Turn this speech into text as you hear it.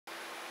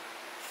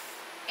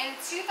In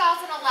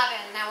 2011,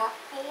 there were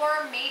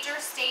 4 major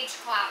stage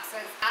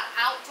collapses at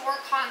outdoor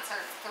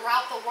concerts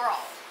throughout the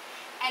world.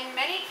 In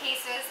many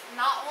cases,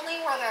 not only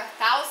were there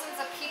thousands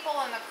of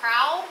people in the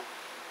crowd,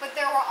 but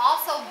there were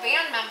also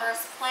band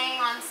members playing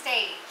on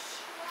stage.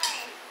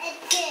 1 and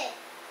 2.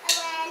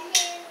 1,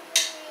 2,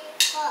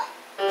 3, 4.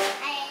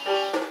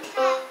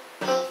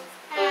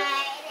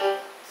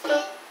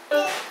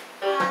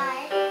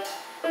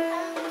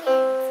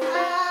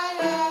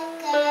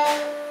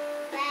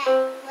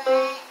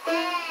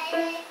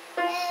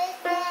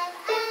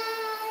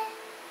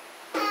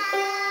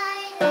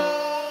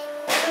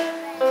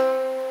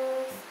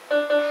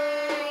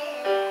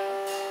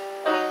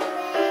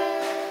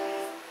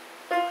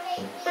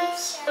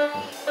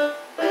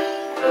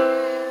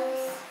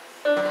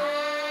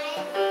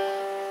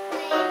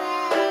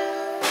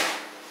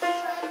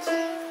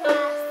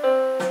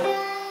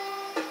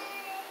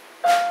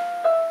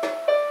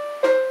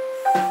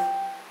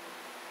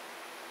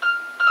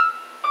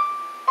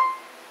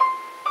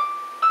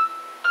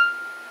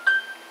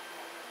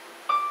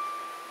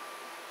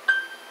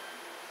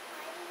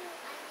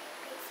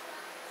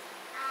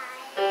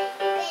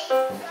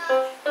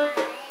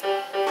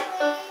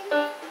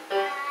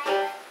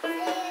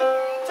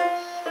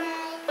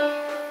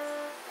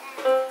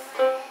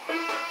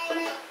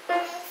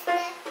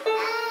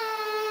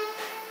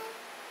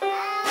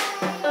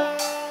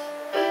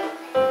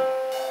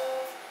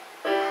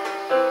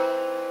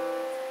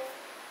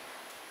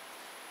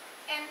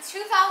 In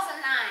 2009,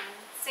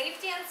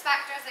 safety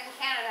inspectors in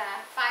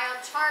Canada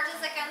filed charges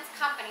against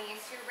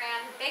companies who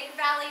ran Big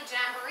Valley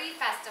Jamboree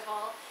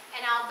Festival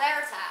in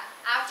Alberta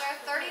after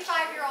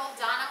 35-year-old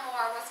Donna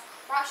Moore was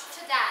crushed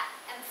to death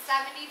and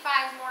 75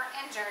 more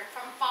injured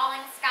from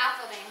falling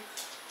scaffolding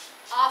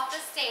off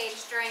the stage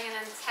during an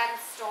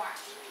intense storm.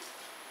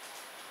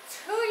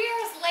 2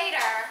 years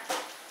later,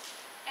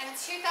 in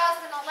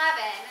 2011,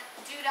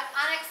 due to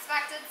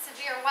unexpected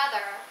severe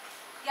weather,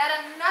 yet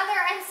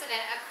another incident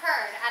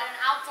occurred at an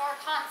outdoor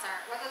concert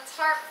with a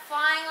tarp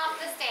flying off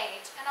the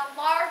stage and a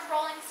large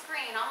rolling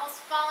screen almost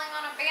falling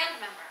on a band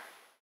member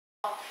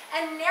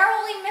and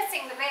narrowly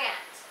missing the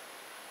band,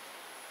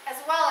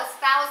 as well as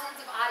thousands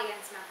of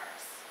audience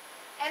members.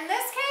 In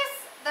this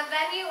case, the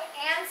venue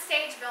and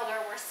stage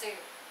builder were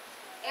sued.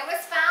 It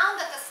was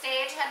found that the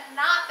stage had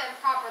not been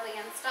properly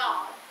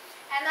installed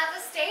and that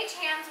the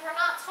stagehands were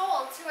not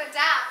told to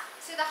adapt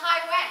to the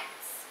high winds.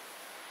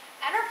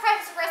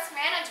 Enterprise risk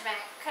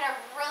management could have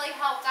really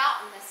helped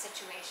out in this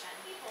situation.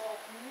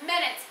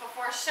 Minutes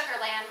before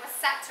Sugarland was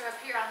set to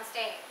appear on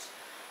stage.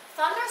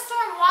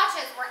 Thunderstorm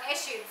watches were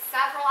issued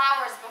several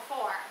hours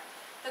before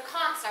the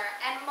concert,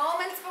 and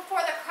moments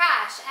before the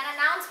crash, an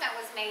announcement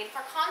was made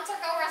for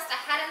concertgoers to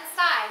head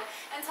inside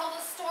until the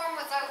storm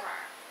was over.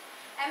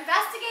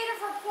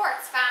 Investigative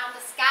reports found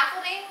the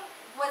scaffolding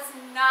was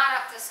not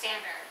up to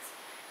standards,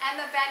 and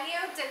the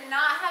venue did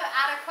not have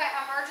adequate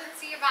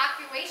emergency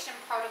evacuation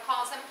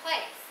protocols in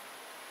place.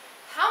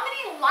 How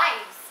many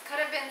lives could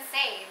have been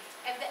saved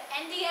if the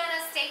Indiana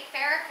State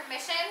Fair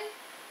Commission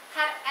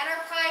had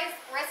enterprise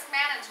risk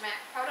management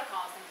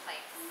protocols in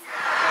place?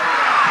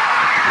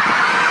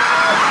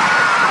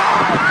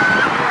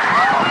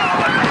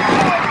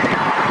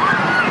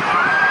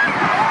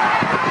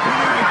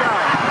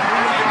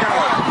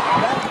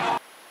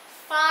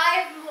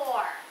 5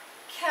 more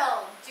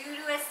killed due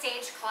to a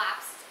stage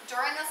collapse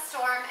during a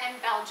storm in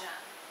Belgium,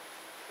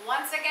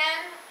 once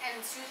again in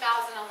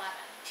 2011.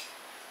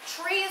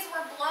 Trees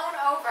were blown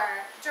over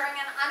during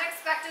an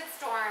unexpected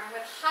storm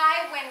with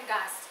high wind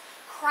gusts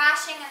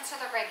crashing into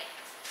the rigging.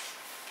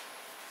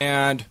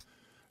 And,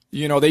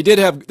 you know, they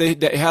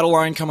had a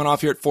line coming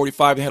off here at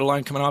 45, they had a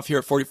line coming off here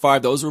at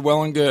 45, those were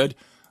well and good.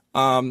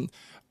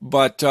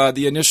 But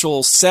the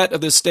initial set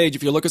of this stage,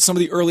 if you look at some of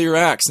the earlier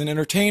acts and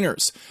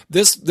entertainers,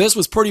 this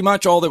was pretty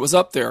much all that was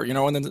up there, you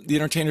know, and then the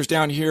entertainers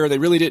down here, they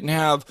really didn't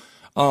have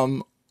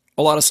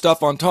a lot of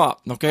stuff on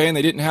top, okay, and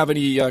they didn't have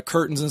any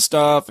curtains and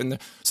stuff, and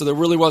so there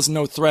really was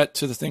no threat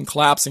to the thing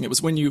collapsing. It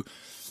was when you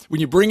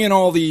bring in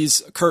all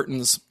these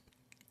curtains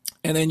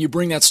and then you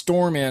bring that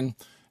storm in,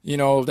 you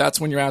know, that's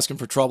when you're asking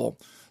for trouble.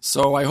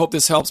 So I hope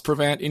this helps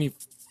prevent any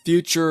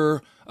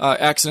future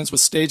accidents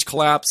with stage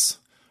collapse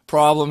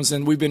problems,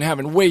 and we've been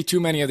having way too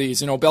many of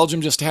these. You know,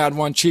 Belgium just had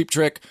one cheap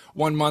trick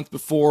 1 month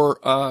before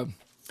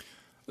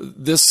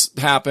this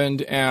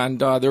happened, and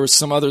there were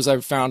some others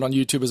I've found on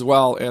YouTube as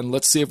well. And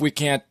let's see if we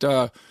can't,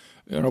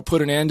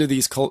 put an end to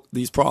these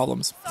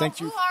problems. So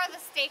Thank you. Who are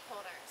the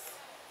stakeholders?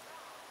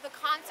 The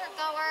concert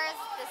goers,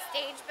 the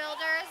stage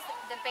builders,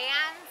 the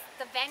bands,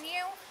 the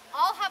venue,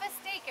 all have a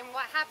stake in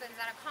what happens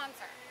at a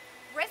concert.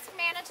 Risk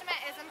management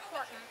is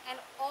important in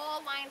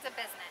all lines of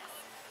business.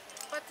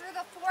 But through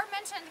the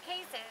aforementioned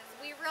cases,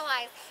 we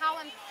realized how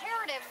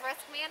imperative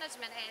risk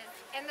management is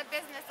in the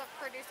business of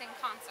producing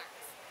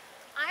concerts.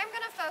 I'm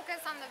going to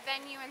focus on the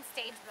venue and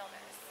stage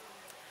builders.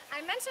 I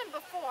mentioned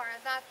before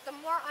that the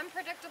more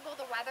unpredictable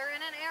the weather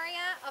in an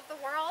area of the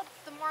world,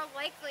 the more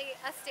likely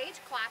a stage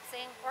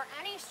collapsing or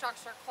any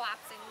structure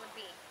collapsing would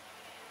be.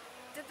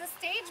 Did the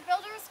stage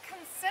builders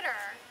consider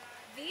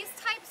these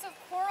types types of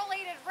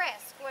correlated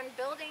risk when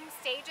building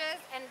stages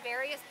in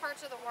various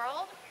parts of the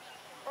world,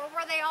 or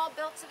were they all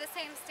built to the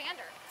same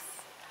standards?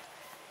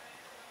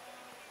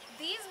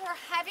 These were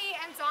heavy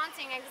and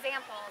daunting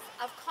examples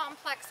of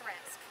complex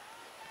risk.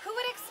 Who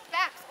would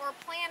expect or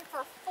plan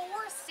for 4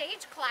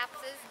 stage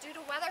collapses due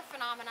to weather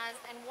phenomena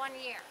in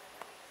 1 year?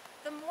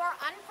 The more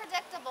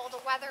unpredictable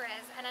the weather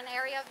is in an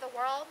area of the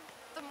world,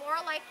 the more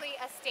likely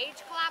a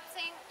stage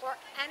collapsing or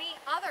any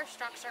other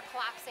structure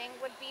collapsing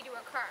would be to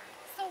occur.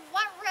 So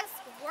what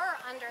risks were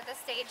under the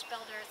stage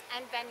builders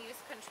and venues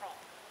control?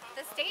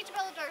 The stage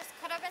builders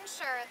could have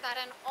ensured that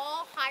in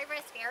all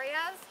high-risk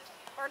areas,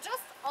 or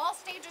just all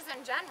stages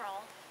in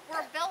general,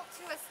 were built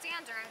to a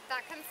standard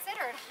that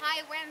considered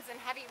high winds and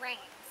heavy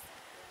rains.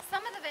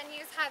 Some of the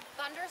venues had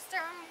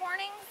thunderstorm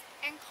warnings,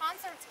 and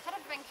concerts could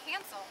have been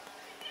canceled,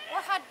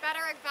 or had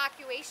better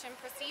evacuation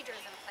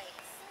procedures in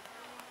place.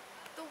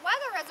 The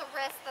weather is a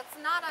risk that's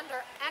not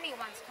under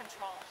anyone's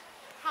control.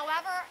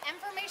 However,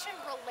 information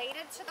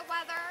related to the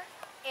weather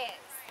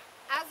is,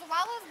 as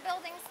well as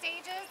building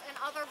stages and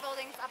other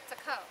buildings up to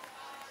code.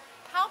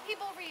 How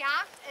people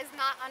react is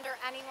not under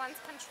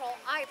anyone's control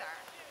either,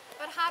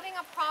 but having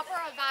a proper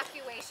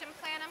evacuation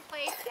plan in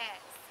place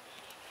is.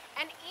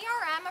 An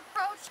ERM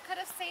approach could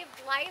have saved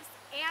lives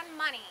and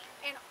money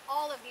in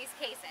all of these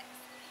cases.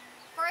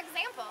 For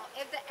example,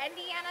 if the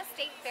Indiana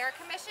State Fair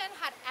Commission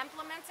had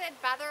implemented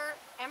better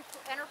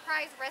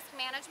enterprise risk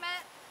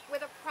management with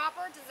a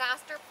proper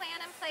disaster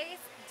plan in place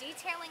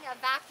detailing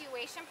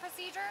evacuation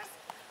procedures,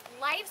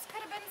 lives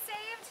could have been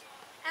saved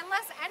and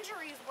less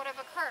injuries would have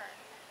occurred.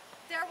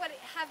 There would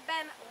have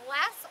been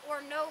less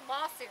or no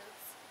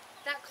lawsuits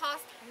that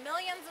cost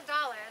millions of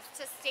dollars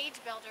to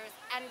stage builders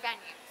and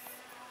venues.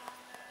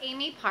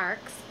 Amy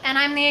Parks, and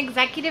I'm the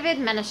Executive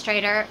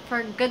Administrator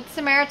for Good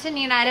Samaritan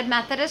United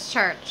Methodist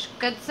Church,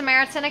 Good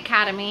Samaritan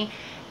Academy,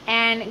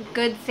 and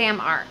Good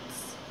Sam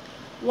Arts.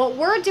 What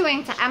we're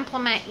doing to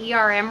implement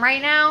ERM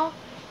right now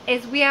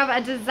is we have a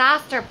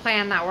disaster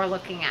plan that we're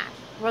looking at.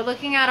 We're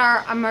looking at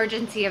our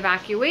emergency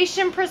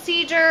evacuation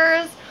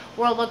procedures,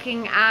 we're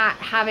looking at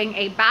having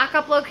a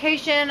backup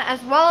location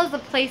as well as a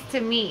place to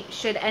meet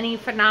should any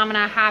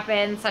phenomena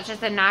happen, such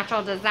as a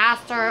natural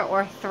disaster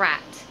or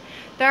threat.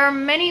 There are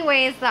many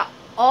ways that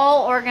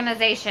all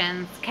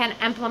organizations can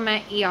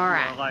implement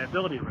ERM.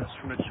 Liability risk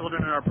from the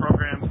children in our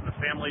programs and the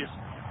families,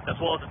 as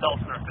well as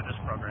adults in our fitness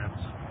programs.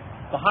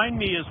 Behind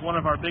me is one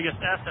of our biggest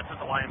assets at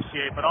the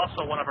YMCA, but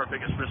also one of our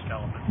biggest risk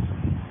elements.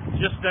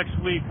 Just next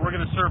week, we're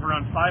going to serve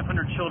around 500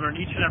 children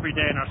each and every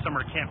day in our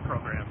summer camp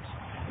programs.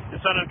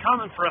 It's not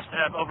uncommon for us to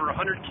have over 100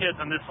 kids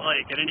on this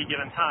lake at any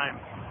given time,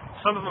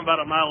 some of them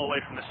about a mile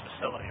away from this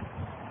facility.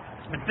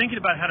 And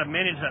thinking about how to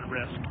manage that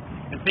risk,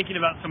 and thinking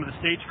about some of the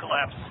stage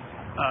collapse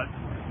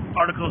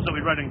articles that we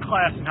read in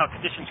class and how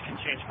conditions can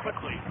change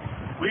quickly,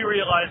 we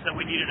realized that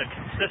we needed a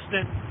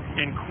consistent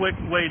and quick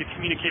way to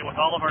communicate with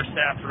all of our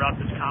staff throughout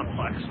this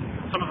complex,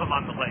 some of them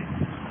on the lake.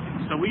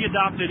 So we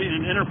adopted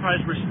an enterprise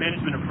risk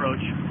management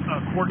approach,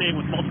 coordinating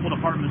with multiple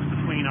departments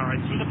between our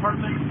IT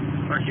department,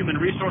 our human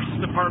resources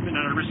department,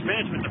 and our risk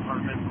management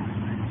department.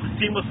 To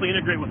seamlessly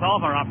integrate with all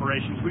of our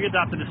operations, we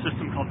adopted a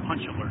system called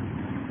Punch Alert.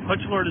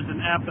 Punch Alert is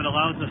an app that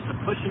allows us to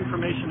push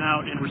information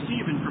out and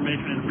receive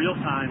information in real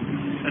time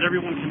that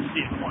everyone can see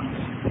at once.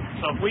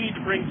 So if we need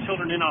to bring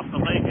children in off the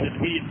lake in an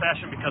immediate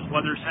fashion because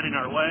weather's heading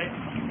our way,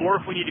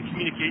 or if we need to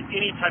communicate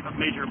any type of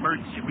major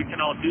emergency, we can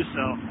all do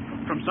so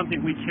from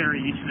something we carry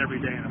each and every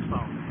day in a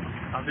phone.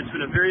 It's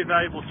been a very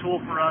valuable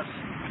tool for us.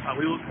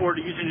 We look forward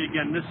to using it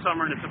again this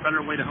summer, and it's a better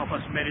way to help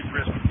us manage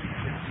risk and keep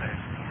kids safe.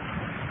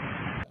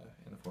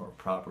 In the form of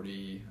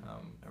property,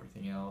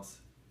 everything else,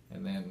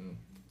 and then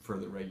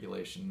further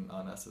regulation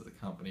on us as a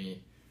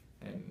company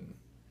and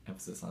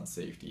emphasis on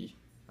safety.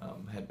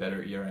 Had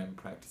better ERM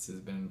practices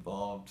been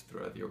involved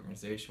throughout the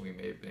organization, we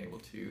may have been able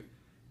to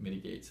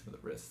mitigate some of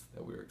the risks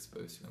that we were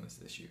exposed to on this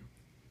issue.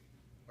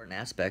 Important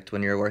aspect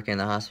when you're working in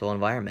the hospital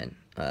environment.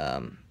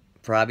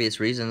 For obvious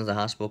reasons, the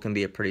hospital can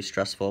be a pretty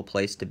stressful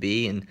place to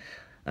be, and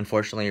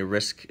unfortunately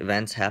risk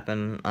events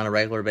happen on a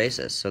regular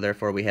basis. So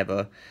therefore we have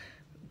a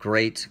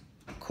great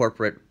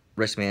corporate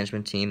risk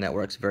management team that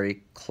works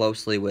very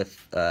closely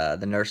with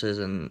the nurses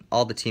and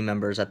all the team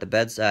members at the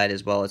bedside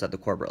as well as at the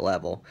corporate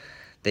level.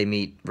 They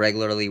meet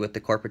regularly with the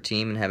corporate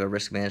team and have a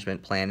risk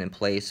management plan in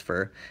place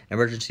for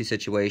emergency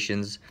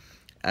situations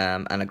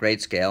on a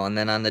great scale. And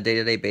then on the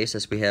day-to-day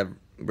basis, we have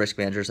risk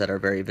managers that are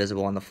very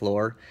visible on the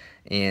floor,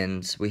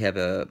 and we have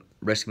a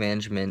risk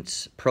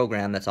management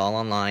program that's all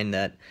online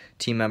that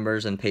team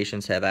members and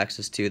patients have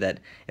access to, that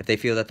if they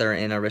feel that they're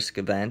in a risk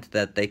event,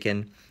 that they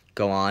can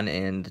go on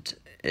and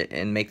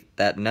make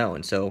that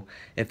known. So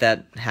if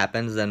that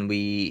happens, then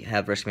we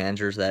have risk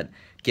managers that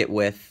get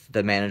with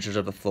the managers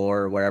of the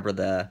floor or wherever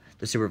the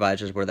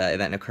supervisors where that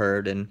event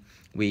occurred, and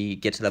we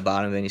get to the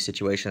bottom of any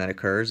situation that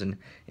occurs and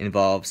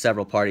involve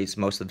several parties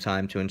most of the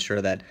time to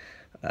ensure that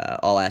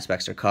all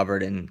aspects are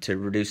covered and to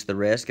reduce the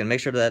risk and make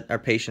sure that our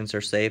patients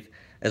are safe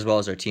as well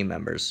as our team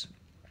members.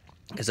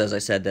 Because as I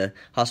said, the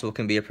hospital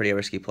can be a pretty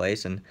risky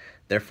place, and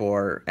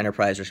therefore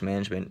enterprise risk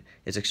management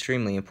is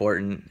extremely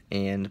important,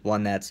 and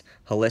one that's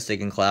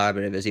holistic and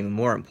collaborative is even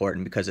more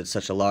important because it's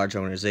such a large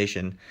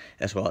organization,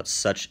 as well as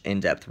such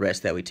in-depth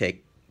risk that we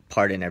take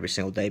part in every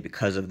single day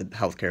because of the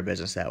healthcare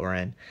business that we're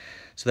in.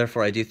 So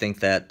therefore, I do think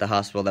that the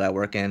hospital that I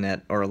work in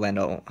at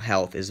Orlando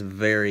Health is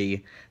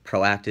very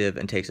proactive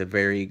and takes a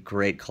very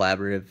great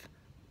collaborative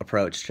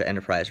approach to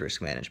enterprise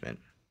risk management.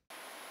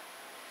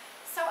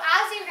 So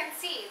as you can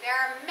see, there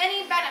are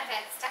many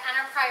benefits to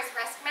enterprise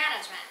risk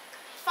management.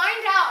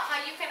 Find out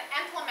how you can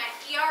implement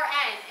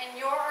ERN in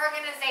your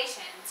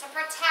organization to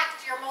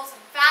protect your most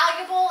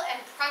valuable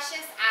and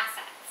precious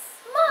assets.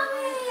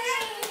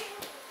 Money!